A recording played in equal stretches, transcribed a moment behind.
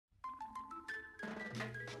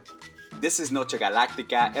This is Noche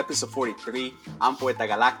Galactica, episode 43. I'm Poeta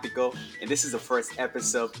Galactico, and this is the first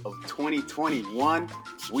episode of 2021.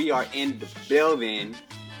 We are in the building,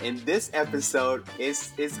 and this episode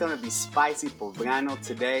is gonna be spicy poblano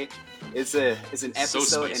today. It's an episode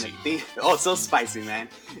So and a spicy. theme. Oh, so spicy, man!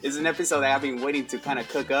 It's an episode that I've been waiting to kind of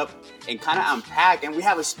cook up and kind of unpack, and we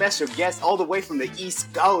have a special guest all the way from the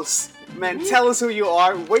East Coast. Man, tell us who you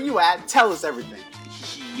are, where you at. Tell us everything.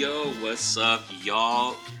 Yo, what's up,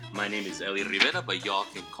 y'all? My name is Eli Rivera, but y'all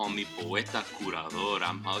can call me Poeta Curador.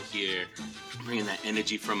 I'm out here bringing that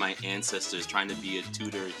energy from my ancestors, trying to be a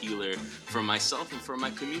tutor, healer for myself and for my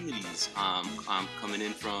communities. I'm coming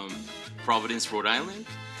in from Providence, Rhode Island,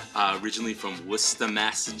 originally from Worcester,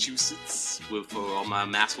 Massachusetts, for all my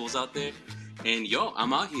massholes out there. And yo,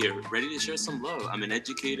 I'm out here ready to share some love. I'm an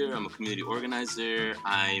educator, I'm a community organizer,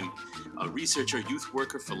 I'm a researcher, youth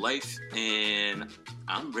worker for life, and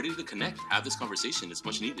I'm ready to connect, have this conversation. It's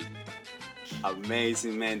much needed.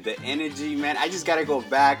 Amazing, man. The energy, man. I just gotta go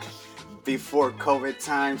back before COVID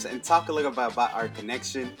times and talk a little bit about our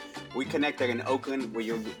connection. We connected in Oakland, where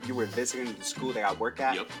you were visiting the school that I work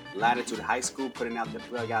at, Yep. Latitude High School, putting out the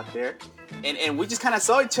plug out there. And we just kind of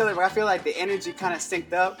saw each other, but I feel like the energy kind of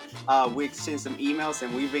synced up. We exchanged some emails,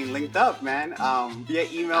 and we've been linked up, man, via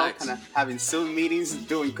email, Nice. kind of having Zoom meetings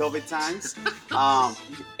during COVID times.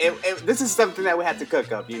 This is something that we had to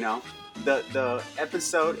cook up, you know. The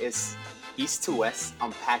episode is East to West,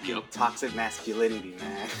 unpacking Yep. toxic masculinity,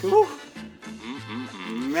 man. Whew.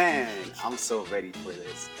 Mm-mm-mm. Man, I'm so ready for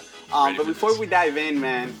this. Ready But for before this. we dive in,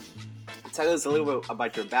 man, tell us a little bit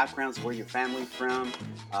about your backgrounds, where your family from,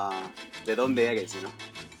 de donde eres, you know?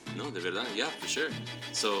 No, de verdad, yeah, for sure.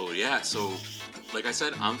 So like I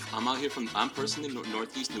said, I'm out here I'm personally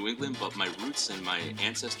Northeast New England, but my roots and my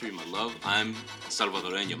ancestry, my love, I'm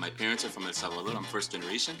Salvadoreño. My parents are from El Salvador. I'm first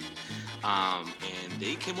generation, and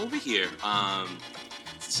they came over here,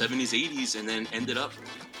 70s, 80s, and then ended up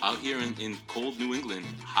out here in cold New England.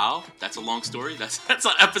 How? That's a long story. That's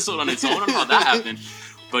an episode on its own. I don't know how that happened.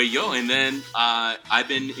 But yo, and then I've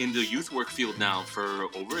been in the youth work field now for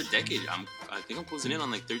over a decade. I think I'm closing in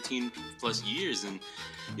on like 13 plus years, and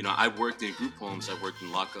you know, I've worked in group homes, I've worked in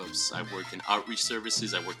lockups, I've worked in outreach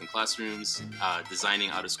services, I've worked in classrooms, designing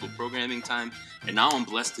out of school programming time, and now I'm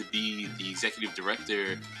blessed to be the executive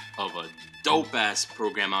director of a dope ass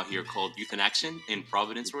program out here called Youth in Action in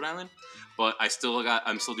Providence, Rhode Island. But I'm still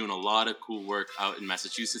doing a lot of cool work out in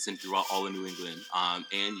Massachusetts and throughout all of New England.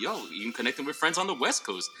 And yo, even connecting with friends on the West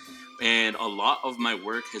Coast. And a lot of my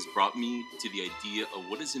work has brought me to the idea of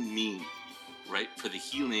what does it mean, right, for the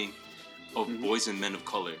healing of boys and men of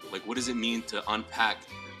color. Like, what does it mean to unpack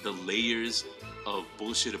the layers of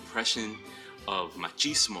bullshit oppression, of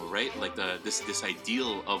machismo, right? Like this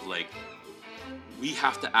ideal of like, we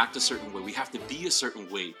have to act a certain way, we have to be a certain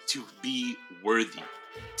way to be worthy,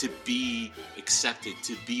 to be accepted,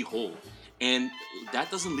 to be whole. And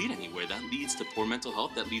that doesn't lead anywhere. That leads to poor mental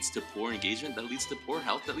health, that leads to poor engagement, that leads to poor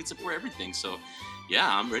health, that leads to poor everything. So yeah,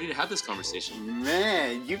 I'm ready to have this conversation.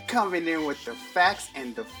 Man, you coming in with the facts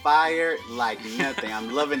and the fire like nothing.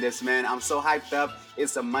 I'm loving this, man. I'm so hyped up.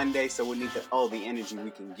 It's a Monday, so we need all the energy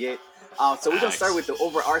we can get. So we're going to start with the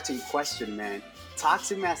overarching question, man.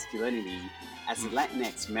 Toxic masculinity as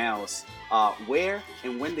Latinx males, where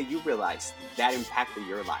and when did you realize that impacted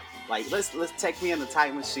your life? Like, let's take me in the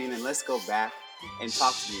time machine and let's go back and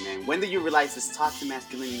talk to me, man. When did you realize this toxic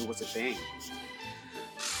masculinity was a thing?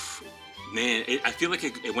 Man, I feel like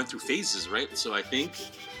it went through phases, right? So I think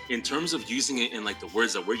in terms of using it in like the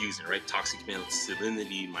words that we're using, right? Toxic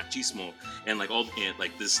masculinity, machismo, and like all and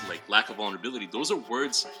like this like lack of vulnerability. Those are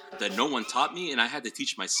words that no one taught me, and I had to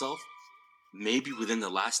teach myself. Maybe within the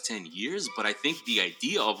last 10 years, but I think the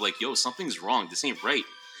idea of like, yo, something's wrong, this ain't right.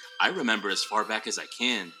 I remember as far back as I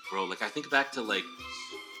can, bro. Like I think back to like,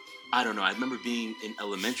 I don't know. I remember being in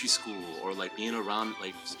elementary school or like being around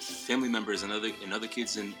like family members and other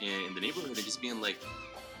kids in the neighborhood and just being like,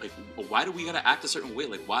 why do we gotta act a certain way?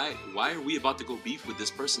 Like why are we about to go beef with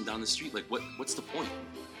this person down the street? Like what's the point?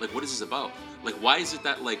 Like what is this about? Like why is it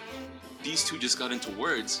that like these two just got into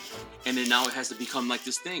words and then now it has to become like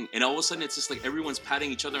this thing, and all of a sudden it's just like everyone's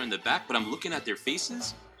patting each other in the back, but I'm looking at their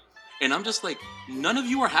faces and I'm just like, none of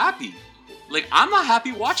you are happy. Like, I'm not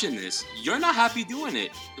happy watching this. You're not happy doing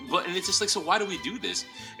it. And it's just like, so why do we do this?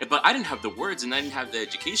 But I didn't have the words and I didn't have the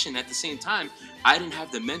education. At the same time, I didn't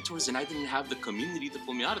have the mentors and I didn't have the community to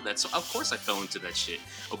pull me out of that. So of course I fell into that shit.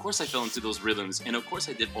 Of course I fell into those rhythms. And of course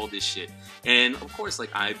I did all this shit. And of course,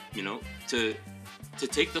 like to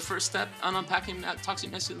take the first step on unpacking that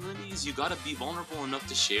toxic masculinities, you gotta be vulnerable enough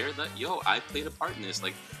to share that, yo, I played a part in this.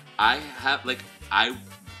 Like, I have like I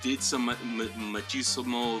did some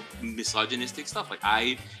machismo misogynistic stuff. Like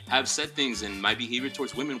I have said things, and my behavior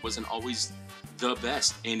towards women wasn't always the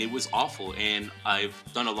best, and it was awful. And I've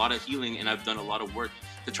done a lot of healing, and I've done a lot of work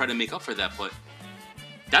to try to make up for that. But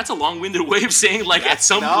that's a long-winded way of saying like at That's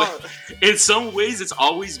some way, no. in some ways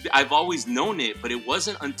I've always known it, but it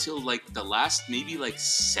wasn't until like the last maybe like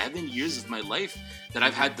 7 years of my life that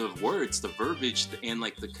I've had the words, the verbiage, and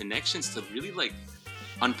like the connections to really like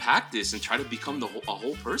unpack this and try to become a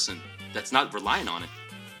whole person that's not relying on it.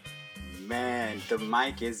 Man, the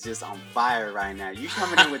mic is just on fire right now. You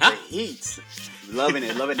coming in with the heat. Loving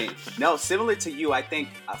it, loving it. No, similar to you, I think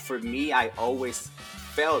for me, I always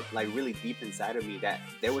felt like really deep inside of me that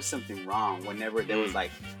there was something wrong whenever there was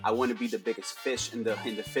like, I want to be the biggest fish in the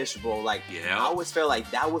fish bowl. Like, Yeah. I always felt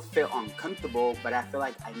like that would feel uncomfortable, but I feel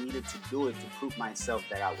like I needed to do it to prove myself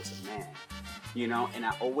that I was a man, you know? And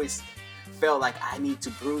I always felt like I need to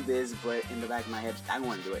prove this, but in the back of my head, I don't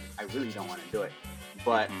want to do it. I really don't want to do it.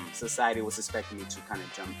 But society was expecting me to kind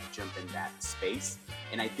of jump in that space,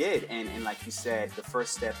 and I did. And like you said, the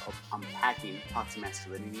first step of unpacking toxic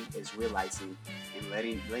masculinity is realizing and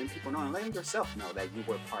letting people know and letting yourself know that you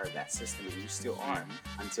were part of that system and you still are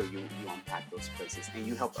until you unpack those places and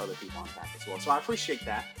you help other people unpack as well. So I appreciate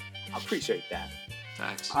that.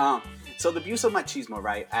 Facts. So the abuse of machismo,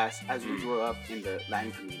 right? As we grew up in the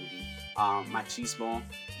Latin community, machismo,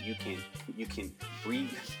 you can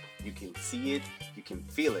breathe, you can see it, you can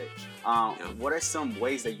feel it. What are some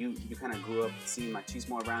ways that you kind of grew up seeing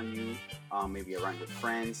machismo around you? Maybe around your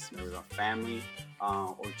friends, maybe around family,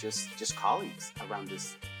 or just colleagues around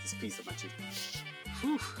this piece of machismo.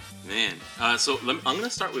 Whew, man. I'm gonna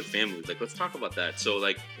start with family. Like, let's talk about that. So,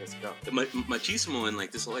 like, Let's go. the machismo and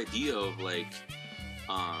like this whole idea of like,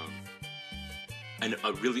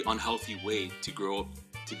 a really unhealthy way to grow up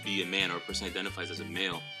to be a man or a person who identifies as a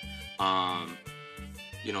male.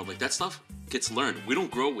 Like that stuff gets learned. We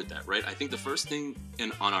don't grow with that, right? I think the first thing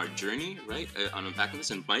on our journey, right, on unpacking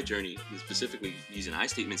this, and my journey, specifically using I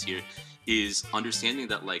statements here, is understanding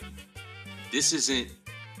that like this isn't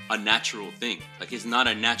a natural thing. Like it's not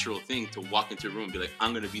a natural thing to walk into a room and be like,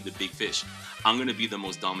 I'm gonna be the big fish. I'm gonna be the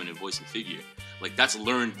most dominant voice and figure. Like that's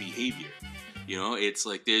learned behavior. It's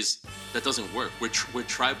like that doesn't work. We're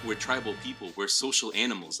tribal people. We're social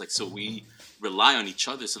animals. Like so we rely on each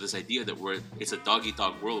other. So this idea that it's a dog eat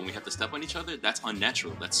dog world and we have to step on each other, that's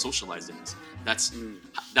unnatural. That's socialized in us. That's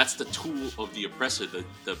the tool of the oppressor,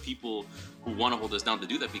 the people who want to hold us down to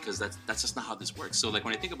do that, because that's just not how this works. So like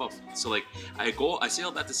when I think about, I say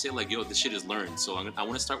all that to say like, yo, this shit is learned. So I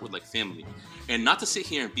want to start with like family, and not to sit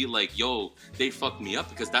here and be like, yo, they fucked me up,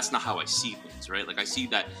 because that's not how I see things, right? Like I see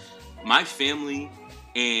that my family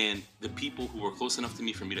and the people who were close enough to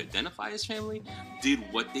me for me to identify as family did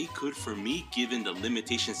what they could for me, given the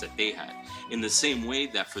limitations that they had. In the same way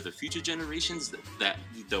that for the future generations, that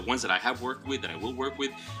the ones that I have worked with, that I will work with,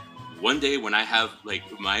 one day when I have like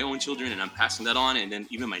my own children and I'm passing that on, and then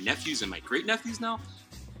even my nephews and my great nephews now,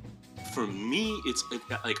 for me, it's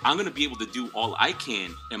like I'm gonna be able to do all I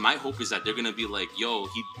can, and my hope is that they're gonna be like, "Yo,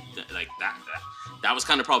 he like that was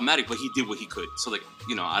kind of problematic, but he did what he could." So like,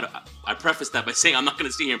 I preface that by saying I'm not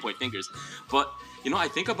gonna sit here and point fingers, but I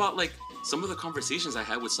think about like some of the conversations I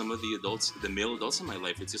had with some of the adults, the male adults in my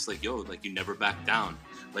life. It's just like, yo, like you never back down,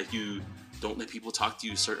 like you don't let people talk to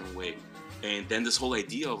you a certain way, and then this whole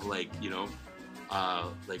idea of like,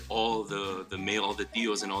 like all the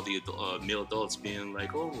tios and all the male adults being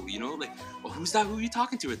like, oh, like, oh, who's that? Who are you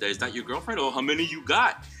talking to right there? Is that your girlfriend? Oh, how many you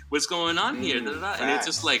got? What's going on here? Da, da, da. And it's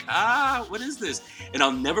just like, what is this? And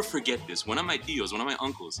I'll never forget this. One of my tios, one of my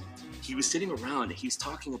uncles, he was sitting around and he was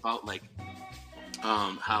talking about like,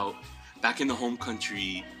 how back in the home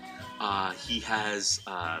country, he has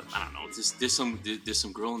I don't know. There's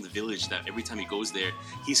some girl in the village that every time he goes there,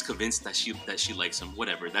 he's convinced that she likes him.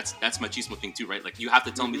 Whatever. That's machismo thing too, right? Like you have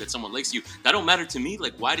to tell me that someone likes you. That don't matter to me.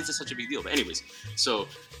 Like why is this such a big deal? But anyways, so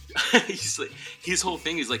he's like, his whole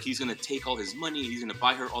thing is like he's gonna take all his money, he's gonna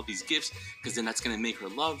buy her all these gifts, because then that's gonna make her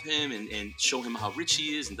love him and show him how rich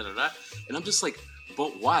he is and da da da. And I'm just like,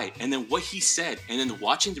 but why? And then what he said, and then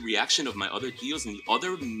watching the reaction of my other tios and the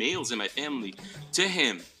other males in my family to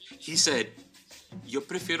him. He said, "Yo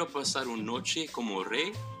prefiero pasar una noche como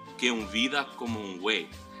rey que una vida como un güey."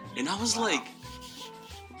 And I was like,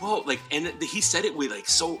 whoa, like, and he said it with like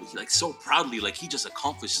so proudly, like he just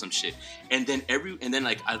accomplished some shit. And then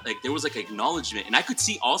there was like acknowledgement, and I could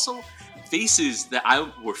see also faces that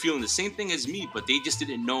were feeling the same thing as me, but they just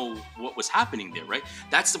didn't know what was happening there, right?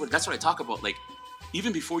 That's what I talk about. Like,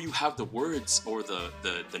 even before you have the words or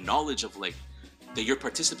the knowledge of like that you're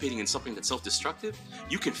participating in something that's self-destructive,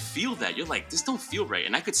 you can feel that. You're like, this don't feel right.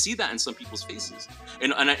 And I could see that in some people's faces.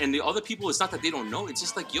 And the other people, it's not that they don't know. It's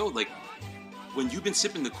just like, yo, like, when you've been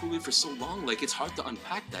sipping the Kool-Aid for so long, like, it's hard to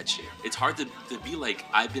unpack that shit. It's hard to be like,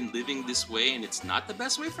 I've been living this way and it's not the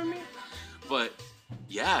best way for me. But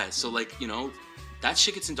yeah, so like, you know, that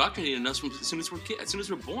shit gets indoctrinated in us from as soon as we're kids, as soon as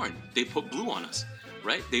we're born. They put blue on us,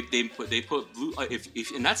 right? They put blue.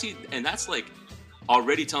 If and that's like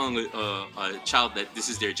already telling a child that this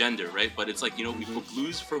is their gender, right? But it's like, you know, we put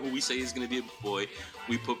blues for who we say is going to be a boy.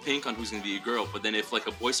 We put pink on who's going to be a girl. But then if like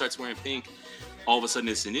a boy starts wearing pink, all of a sudden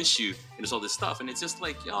it's an issue and it's all this stuff. And it's just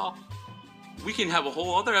like, y'all, we can have a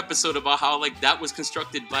whole other episode about how like that was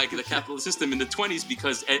constructed by the capitalist system in the 20s,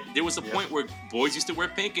 because there was a point where boys used to wear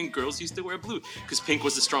pink and girls used to wear blue because pink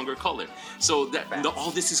was the stronger color. So that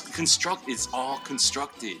all this is it's all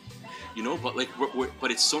constructed, you know. But like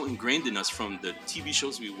but it's so ingrained in us from the TV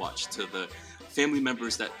shows we watch to the family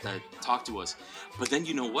members that talk to us. But then,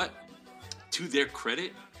 you know what? To their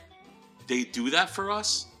credit, they do that for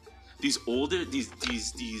us. These older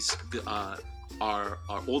our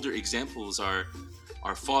older examples, our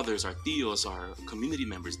fathers, our tios, our community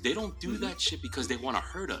members, they don't do that shit because they want to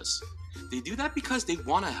hurt us. They do that because they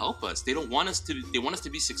want to help us. They want us to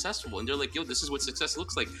be successful. And they're like, yo, this is what success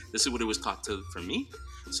looks like. This is what it was taught for me.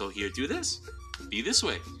 So here, do this. Be this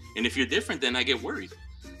way. And if you're different, then I get worried.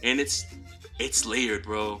 And it's layered,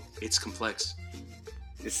 bro. It's complex.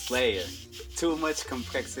 It's layered. Too much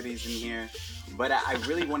complexities in here. But I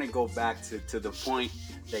really want to go back to the point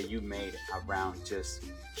that you made around just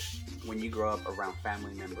when you grow up around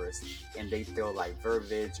family members and they feel like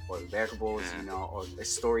verbiage or verbals, you know, or the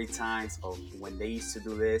story times of when they used to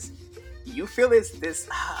do this. You feel it's this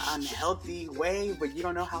unhealthy way, but you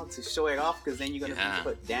don't know how to show it off because then you're going to be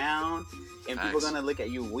put down and people are going to look at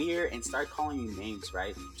you weird and start calling you names,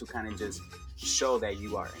 right? To kind of just show that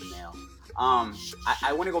you are a male.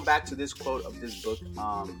 I want to go back to this quote of this book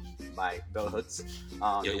by Bell Hooks,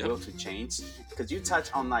 The Will to Change, because you touch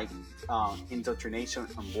on like indoctrination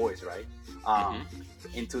on boys, right?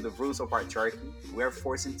 Into the rules of patriarchy. We are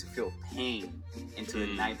forced to feel pain and to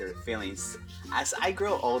deny their feelings. As I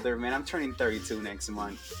grow older, man, I'm turning 32 next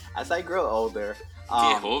month. As I grow older,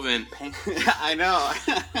 pain, I know.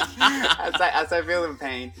 as I feel in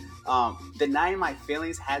pain, denying my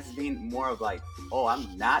feelings has been more of like, oh,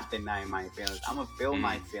 I'm not denying my feelings. I'm gonna feel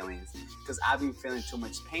my feelings because I've been feeling too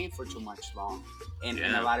much pain for too much long. And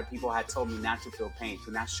a lot of people had told me not to feel pain,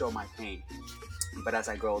 to not show my pain. But as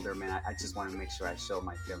I grow older, man, I just want to make sure I show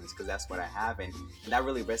my feelings because that's what I have, and that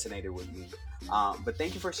really resonated with me. But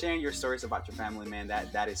thank you for sharing your stories about your family, man.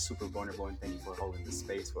 That is super vulnerable, and thank you for holding the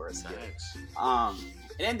space for us here. And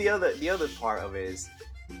then the other part of it is,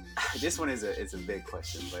 this one is a big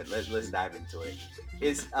question, but let's dive into it.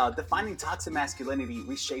 Is defining toxic masculinity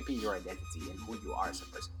reshaping your identity and who you are as a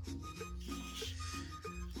person?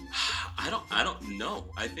 I don't know.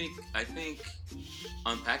 I think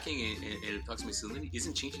unpacking and toxic masculinity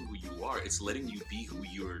isn't changing who you are. It's letting you be who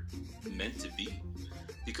you're meant to be.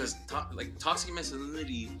 Because toxic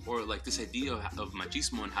masculinity, or like this idea of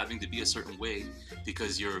machismo and having to be a certain way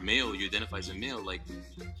because you're a male, you identify as a male, like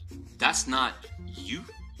that's not you.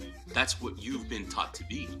 That's what you've been taught to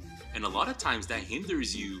be. And a lot of times that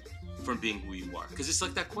hinders you from being who you are. Because it's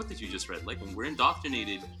like that quote that you just read. Like when we're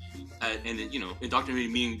indoctrinated, and you know,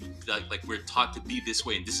 indoctrinated meaning like we're taught to be this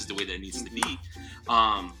way and this is the way that it needs to be,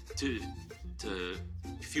 to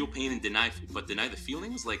feel pain and deny the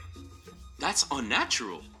feelings, like that's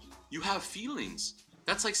unnatural. You have feelings.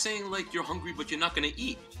 That's like saying like you're hungry but you're not gonna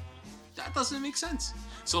eat. That doesn't make sense.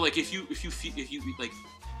 So like if you like,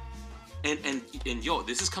 and yo,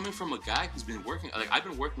 this is coming from a guy who's been working. Like I've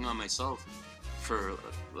been working on myself for,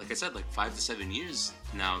 like I said, like 5 to 7 years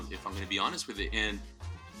now, if I'm gonna be honest with it, and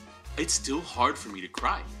it's still hard for me to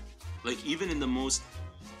cry. Like even in the most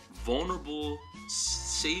vulnerable,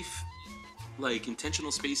 safe, like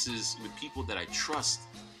intentional spaces with people that I trust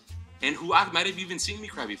and who might have even seen me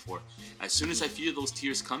cry before. As soon as I feel those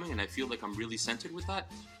tears coming and I feel like I'm really centered with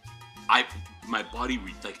that, my body,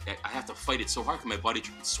 I have to fight it so hard because my body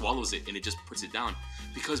swallows it and it just puts it down,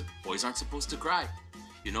 because boys aren't supposed to cry.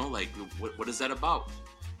 You know, like what is that about?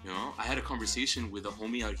 You know, I had a conversation with a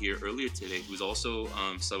homie out here earlier today who's also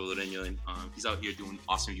Salvadoreño, and he's out here doing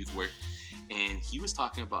awesome youth work, and he was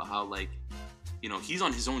talking about how, like, you know, he's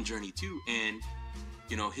on his own journey too, and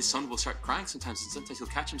you know, his son will start crying sometimes, and sometimes he'll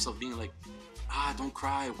catch himself being like, don't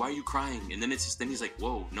cry, why are you crying? And then he's like,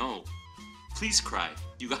 whoa, no, please cry.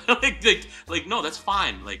 You gotta like no, that's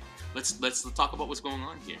fine. Like let's talk about what's going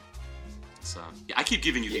on here. So yeah, I keep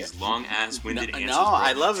giving you these long ass winded answers. No, bro.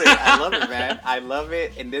 I love it. I love it, man. I love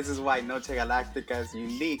it, and this is why Noche Galactica is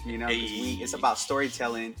unique. You know, 'cause it's about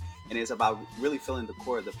storytelling, and it's about really feeling the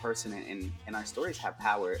core of the person, and our stories have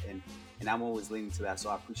power, and I'm always leaning to that. So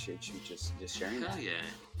I appreciate you just sharing Hell that. yeah.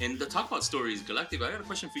 And to talk about stories, Galactico, I got a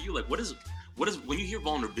question for you. Like, what is when you hear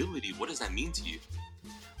vulnerability? What does that mean to you?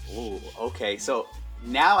 Oh, okay. So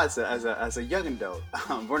now, as a young adult,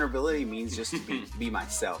 vulnerability means just to be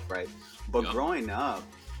myself, right? But Yup. growing up,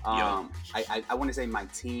 Yup. I want to say my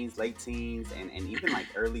teens, late teens, and even like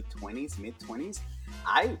early 20s, mid 20s,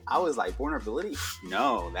 I was like, vulnerability?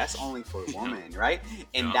 No, that's only for women, right?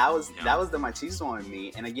 And Yup. that was the machismo in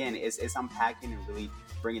me. And again, it's unpacking and really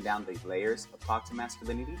bringing down the layers of toxic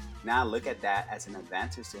masculinity. Now I look at that as an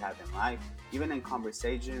advantage to have in life, even in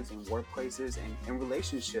conversations, in workplaces, and in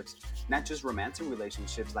relationships, not just romantic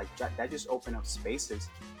relationships. Like that just open up spaces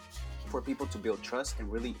for people to build trust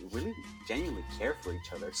and really, really genuinely care for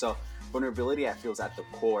each other. So vulnerability, I feel, is at the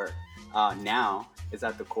core now, is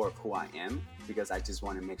at the core of who I am, because I just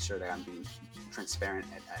want to make sure that I'm being transparent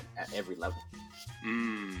at every level.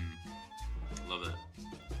 Love that.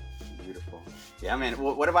 Beautiful. Yeah, man.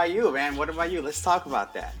 What about you, man? What about you? Let's talk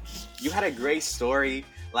about that. You had a great story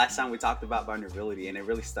last time we talked about vulnerability, and it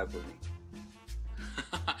really stuck with me.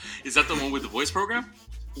 Is that the one with the voice program?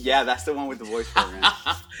 Yeah, that's the one with the voice program.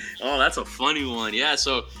 Oh, that's a funny one. Yeah.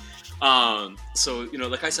 So you know,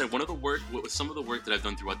 like I said, some of the work that I've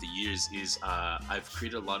done throughout the years is I've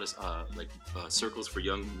created a lot of circles for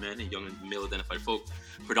young men and young male-identified folk,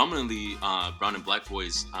 predominantly brown and black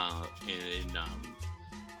boys in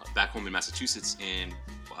back home in Massachusetts, and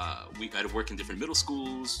we got to work in different middle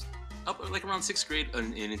schools, up like around 6th grade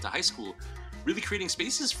and into high school, really creating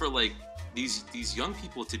spaces for like these young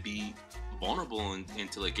people to be vulnerable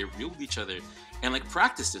and to like get real with each other and like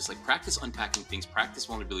practice unpacking things, practice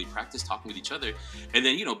vulnerability, practice talking with each other, and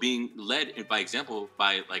then, you know, being led by example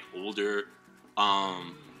by like older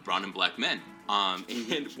brown and black men.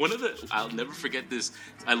 And one of the, I'll never forget this,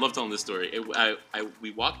 I love telling this story.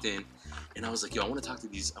 We walked in and I was like, yo, I want to talk to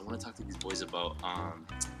these boys about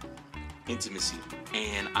intimacy.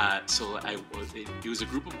 And it was a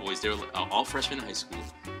group of boys. They were all freshmen in high school,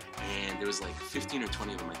 and there was like 15 or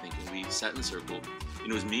 20 of them, I think. And we sat in a circle, and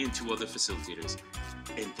it was me and 2 other facilitators.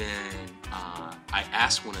 And then I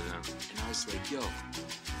asked one of them, and I was like, yo,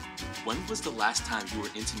 when was the last time you were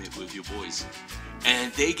intimate with your boys?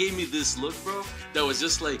 And they gave me this look, bro, that was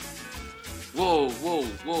just like, whoa,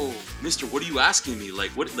 mister, what are you asking me?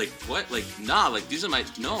 Like, what? Like, nah, like, these are my,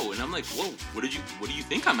 no. And I'm like, whoa, what do you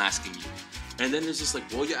think I'm asking you? And then there's just like,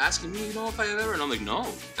 well, you're asking me, you know, if I have ever, and I'm like, no,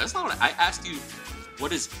 that's not what I asked you.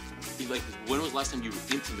 What is, like, when was the last time you were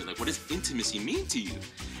intimate? Like, what does intimacy mean to you?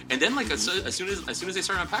 And then, like, as soon as they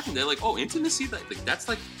started unpacking, they're like, oh, intimacy, like that's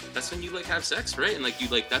when you like have sex, right? And like you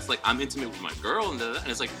like, that's like, I'm intimate with my girl, and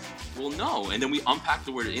it's like, well, no. And then we unpacked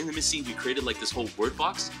the word intimacy. We created like this whole word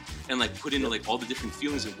box and like put in like all the different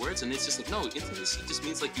feelings and words, and it's just like, no, intimacy just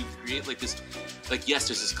means like you create like this, like, yes,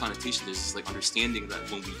 there's this connotation, there's this like understanding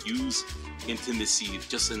that when we use intimacy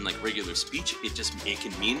just in like regular speech, it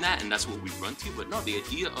can mean that, and that's what we run to. But no, the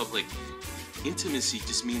idea of like intimacy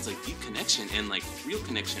just means like deep connection and like real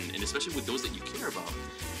connection, and especially with those that you care about.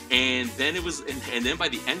 And then it was, and then by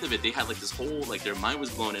the end of it, they had like this whole, like, their mind was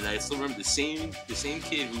blown. And I still remember the same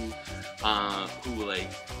kid who like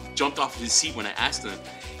jumped off his seat when I asked him.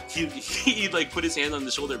 He like put his hand on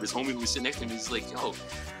the shoulder of his homie who was sitting next to him. He's like, yo,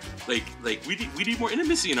 like we need more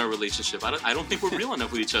intimacy in our relationship. I don't think we're real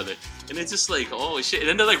enough with each other. And it's just like, oh shit. And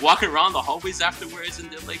then they're like walking around the hallways afterwards,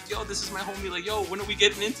 and they're like, yo, this is my homie. Like, yo, when are we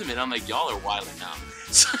getting intimate? I'm like, y'all are wilding now.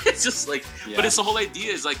 So it's just like, yeah. But it's the whole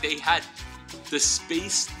idea is like they had the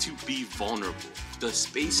space to be vulnerable, the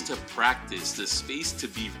space to practice, the space to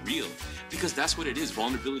be real, because that's what it is.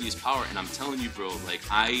 Vulnerability is power. And I'm telling you, bro, like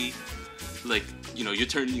you know, you're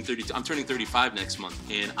turning 32, I'm turning 35 next month,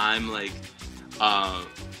 and I'm like,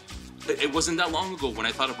 it wasn't that long ago when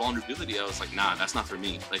I thought of vulnerability, I was like, nah, that's not for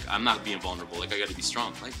me. Like, I'm not being vulnerable. Like, I gotta be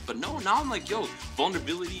strong. Like, but no, now I'm like, yo,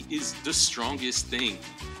 vulnerability is the strongest thing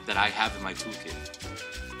that I have in my toolkit.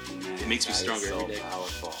 Man, it makes me stronger every day.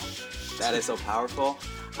 Powerful. That is so powerful.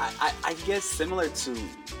 I guess similar to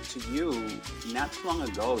you, not too long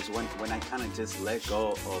ago is when I kind of just let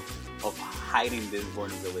go of hiding this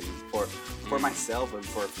vulnerability for myself and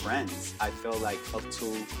for friends. I felt like up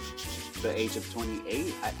to the age of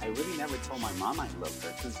 28, I really never told my mom I loved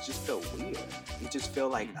her because it just felt weird. It just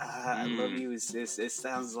felt like, I love you. It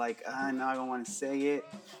sounds like, no, I don't want to say it.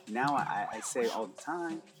 Now I say it all the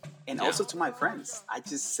time. And also to my friends, I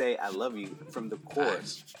just say I love you from the core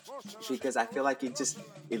because I feel like it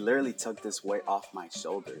literally took this weight off my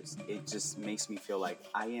shoulders. It just makes me feel like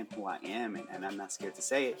I am who I am, and I'm not scared to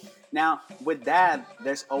say it. Now, with that,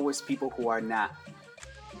 there's always people who are not,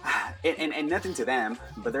 and nothing to them,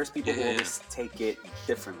 but there's people who always take it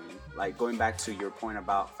differently. Like going back to your point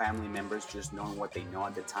about family members just knowing what they know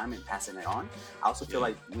at the time and passing it on. I also feel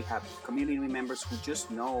like we have community members who just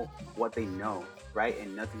know what they know, right?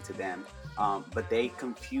 And nothing to them. But they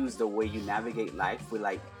confuse the way you navigate life with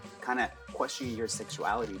like kind of questioning your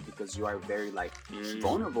sexuality because you are very like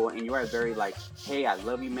vulnerable and you are very like, hey, I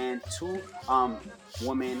love you, man, to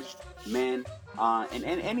women, men, and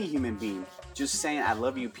any human being. Just saying I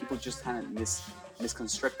love you, people just kind of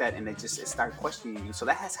misconstruct that and they just start questioning you. So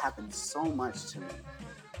that has happened so much to me,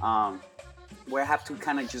 where I have to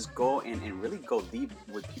kind of just go and really go deep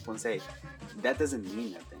with people and say that doesn't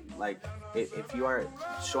mean nothing. Like if you are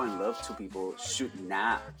showing love to people, should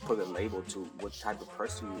not put a label to what type of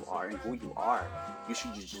person you are and who you are. You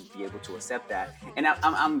should just be able to accept that. And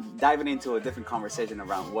I'm diving into a different conversation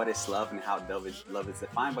around what is love and how love is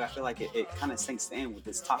defined, but I feel like it kind of sinks in with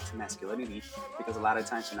this toxic masculinity because a lot of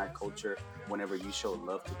times in our culture, whenever you show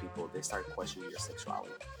love to people, they start questioning your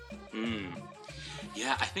sexuality.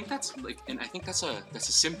 Yeah, I think that's like, and I think that's a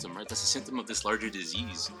symptom, right? That's a symptom of this larger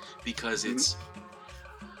disease because it's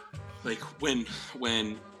like when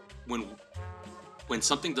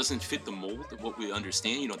something doesn't fit the mold of what we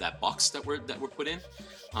understand, that box that we're put in,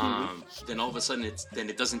 then all of a sudden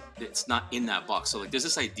it's not in that box. So like there's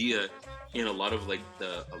this idea in a lot of like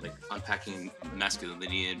the like unpacking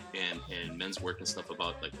masculinity and men's work and stuff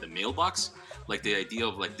about like the male box, like the idea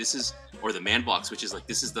of like this is, or the man box, which is like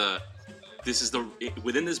this is the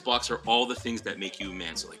within this box are all the things that make you a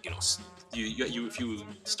man. So like you if you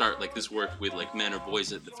start like this work with like men or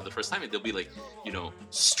boys for the first time, they'll be like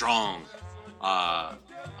strong,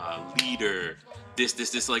 leader,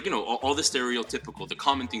 this like all the stereotypical, the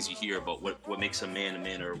common things you hear about what makes a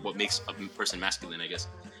man or what makes a person masculine, I guess.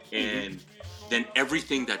 And then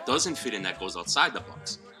everything that doesn't fit in that goes outside the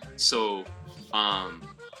box. So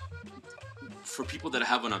for people that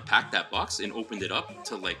haven't unpacked that box and opened it up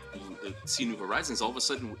to like see new horizons, all of a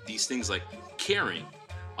sudden these things like caring,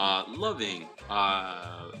 loving,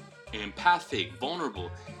 empathic,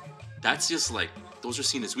 vulnerable, that's just like, those are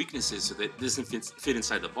seen as weaknesses, so that doesn't fit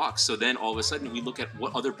inside the box. So then all of a sudden we look at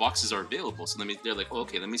what other boxes are available. So they're like, oh,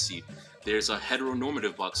 okay, let me see. There's a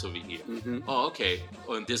heteronormative box over here. Oh, okay.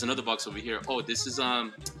 Oh, and there's another box over here. Oh, this is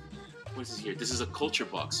what is this here? This is a culture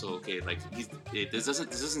box. So okay, like this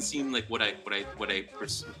doesn't seem like what I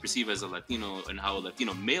perceive as a Latino and how a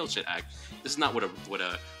Latino male should act. This is not what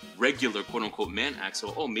a regular quote unquote man acts.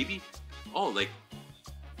 So like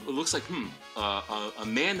it looks like a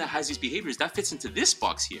man that has these behaviors that fits into this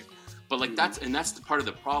box here. But like that's the part of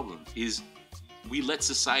the problem is we let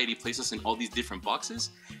society place us in all these different boxes,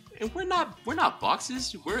 and we're not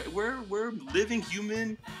boxes. We're living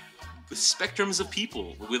human spectrums of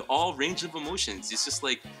people with all range of emotions. It's just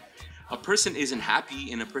like a person isn't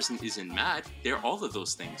happy and a person isn't mad. They're all of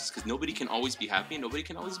those things because nobody can always be happy and nobody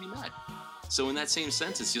can always be mad. So in that same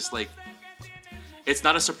sense, it's just like, it's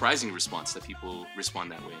not a surprising response that people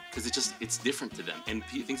respond that way because it's different to them, and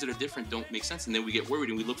things that are different don't make sense, and then we get worried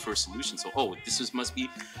and we look for a solution. So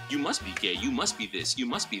you must be gay, you must be this, you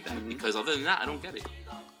must be that, because other than that I don't get it.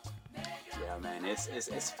 Yeah, man,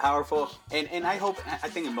 it's powerful, and I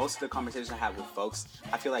think in most of the conversations I have with folks,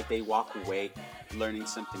 I feel like they walk away learning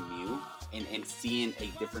something new and seeing a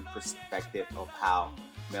different perspective of how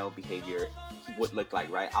male behavior would look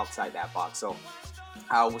like right outside that box. So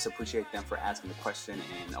I always appreciate them for asking the question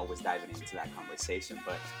and always diving into that conversation.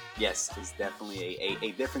 But yes, it's definitely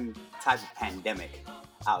a different type of pandemic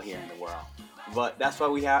out here in the world. But that's why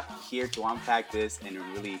we are here to unpack this and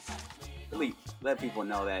really let people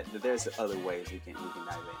know that there's other ways we can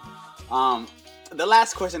dive in. The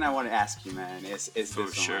last question I want to ask you, man, is this one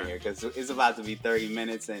right here, because it's about to be 30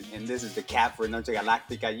 minutes, and this is the cap for Noche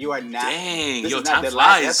Galactica. You are not. Dang, this yo, is not time the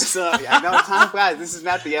flies. last episode. I know time flies. This is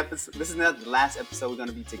not the episode. This is not the last episode we're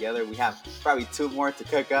gonna be together. We have probably 2 more to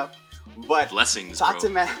cook up. But blessings,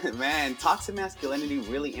 toxic masculinity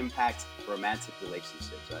really impacts romantic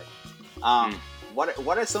relationships, right?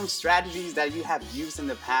 What are some strategies that you have used in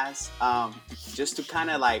the past, just to kind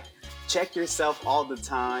of like check yourself all the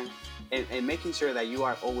time and making sure that you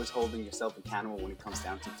are always holding yourself accountable when it comes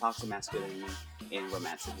down to toxic masculinity in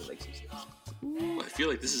romantic relationships. I feel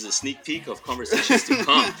like this is a sneak peek of conversations to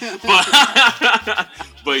come.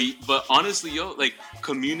 But honestly, yo, like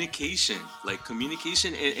communication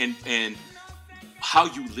and how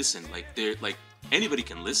you listen. Like anybody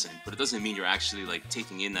can listen, but it doesn't mean you're actually like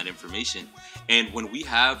taking in that information. And when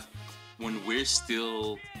we're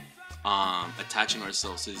still attaching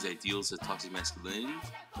ourselves to these ideals of toxic masculinity,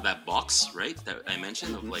 that box, right, that I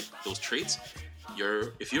mentioned, of like those traits,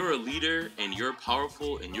 if you're a leader and you're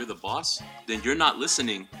powerful and you're the boss, then you're not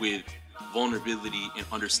listening with vulnerability and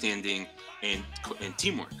understanding and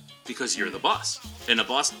teamwork, because you're the boss, and a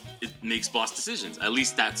boss, it makes boss decisions. At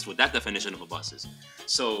least that's what that definition of a boss is.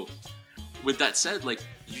 So with that said, like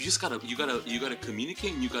you gotta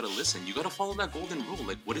communicate, and you gotta listen. You gotta follow that golden rule.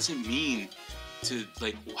 Like, what does it mean to,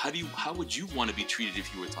 like, how would you want to be treated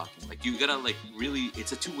if you were talking? Like, you gotta, like, really,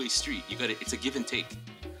 it's a two-way street. It's a give and take.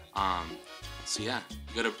 So yeah,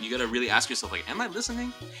 you gotta really ask yourself, like, am I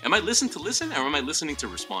listening? Am I listening to listen, or am I listening to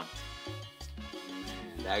respond?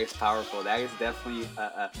 Man, that is powerful. That is definitely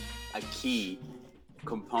a key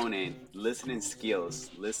component. Listening skills.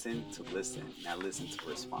 Listen to listen, not listen to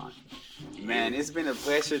respond. Man, it's been a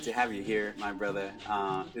pleasure to have you here, my brother.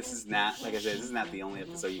 This is not, like I said, this is not the only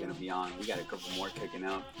episode you're gonna be on. We got a couple more cooking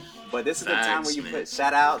up, but this is the time where you put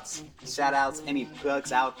shout outs, any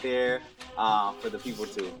plugs out there for the people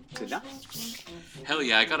to know. Hell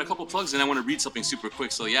yeah, I got a couple plugs, and I want to read something super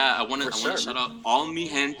quick. So yeah, I want to shout out all mi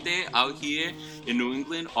gente out here in New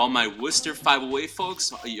England, all my Worcester 508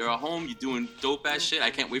 folks. You're at home, you're doing dope ass shit.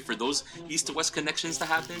 I can't wait for those east to west connections to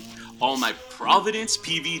happen. All my Providence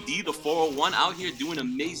PVD, the 401 out here doing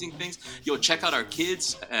amazing things. Yo, check out our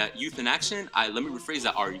kids at Youth in Action. Let me rephrase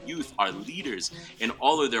that. Our youth, our leaders, and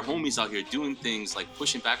all of their homies out here doing things like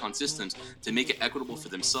pushing back on systems to make it equitable for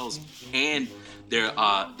themselves and their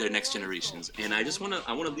next generations. And I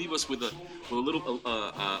want to leave us with a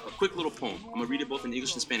quick little poem. I'm gonna read it both in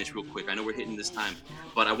English and Spanish real quick. I know we're hitting this time,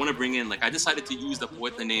 but I want to bring in, like, I decided to use the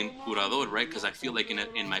poeta named Curador, right? Because I feel like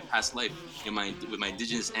in my past life, with my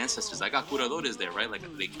indigenous ancestors, I got curadores there, right? Like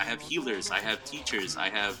I have healers, I have teachers, I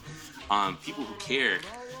have people who care.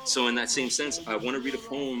 So in that same sense, I want to read a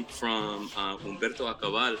poem from Humberto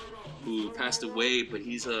Acabal, who passed away, but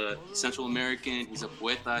he's a Central American, he's a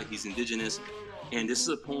poeta, he's indigenous. And this is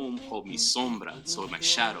a poem called Mi Sombra, so my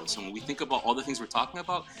shadow. So when we think about all the things we're talking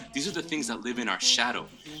about, these are the things that live in our shadow,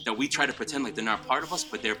 that we try to pretend like they're not part of us,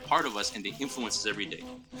 but they're part of us and they influence us every day.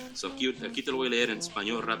 So aquí te lo voy a leer en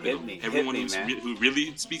español rápido. Everyone who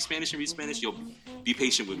really speaks Spanish and reads Spanish, yo, be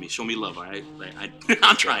patient with me, show me love, all right?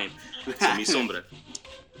 I'm trying. So Mi Sombra.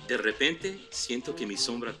 De repente siento que mi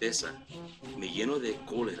sombra pesa, me lleno de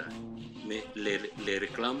cólera, le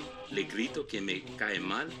reclamo, le grito que me cae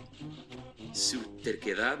mal. Su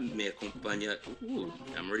terquedad me acompaña.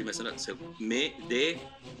 I'm already messing up. So, me de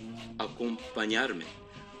acompañarme.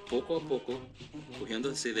 Poco a poco,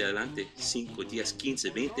 cogiéndose de adelante, 5, 10, 15,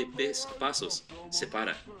 20 pasos, se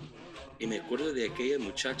para. Y me acuerdo de aquella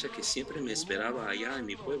muchacha que siempre me esperaba allá en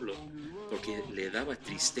mi pueblo, porque le daba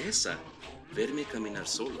tristeza verme caminar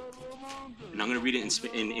solo. And I'm going to read it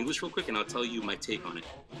in English real quick, and I'll tell you my take on it.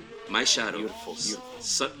 My shadow. Beautiful.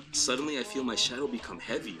 Suddenly I feel my shadow become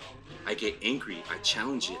heavy. I get angry, I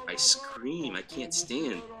challenge it, I scream, I can't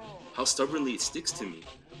stand how stubbornly it sticks to me.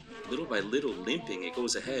 Little by little, limping, it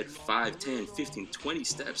goes ahead 5, 10, 15, 20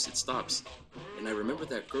 steps, it stops. And I remember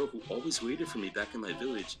that girl who always waited for me back in my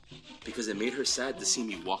village because it made her sad to see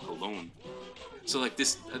me walk alone. So like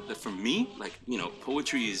this, for me, like, you know,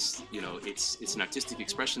 poetry is, you know, it's an artistic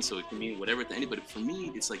expression, so it can mean whatever to anybody. For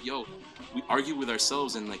me, it's like, yo, we argue with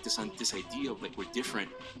ourselves and like this idea of like we're different,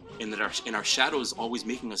 and that our shadow is always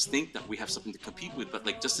making us think that we have something to compete with. But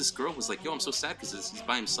like, just this girl was like, yo, I'm so sad because he's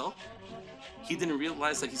by himself. He didn't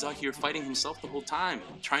realize that he's out here fighting himself the whole time,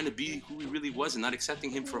 trying to be who he really was and not accepting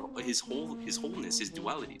him for his wholeness, his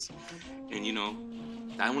dualities. And you know,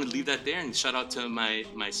 I want to leave that there and shout out to my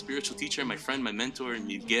spiritual teacher, my friend, my mentor,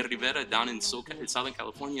 Miguel Rivera, down in Southern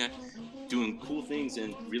California, doing cool things,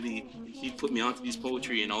 and really he put me onto these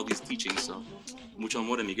poetry and all these teachings. So mucho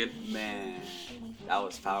amor, Miguel. Man, that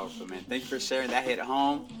was powerful, man. Thank you for sharing. That hit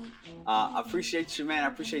home. I appreciate you, man. I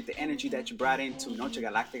appreciate the energy that you brought into Noche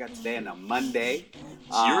Galactica today on a Monday.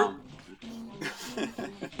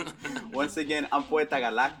 Once again, I'm Poeta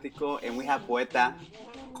Galáctico, and we have Poeta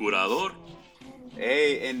Curador.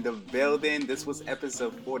 Hey, in the building. This was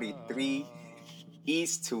episode 43,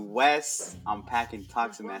 East to West, unpacking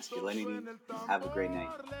toxic masculinity. Have a great night.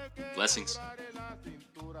 Blessings.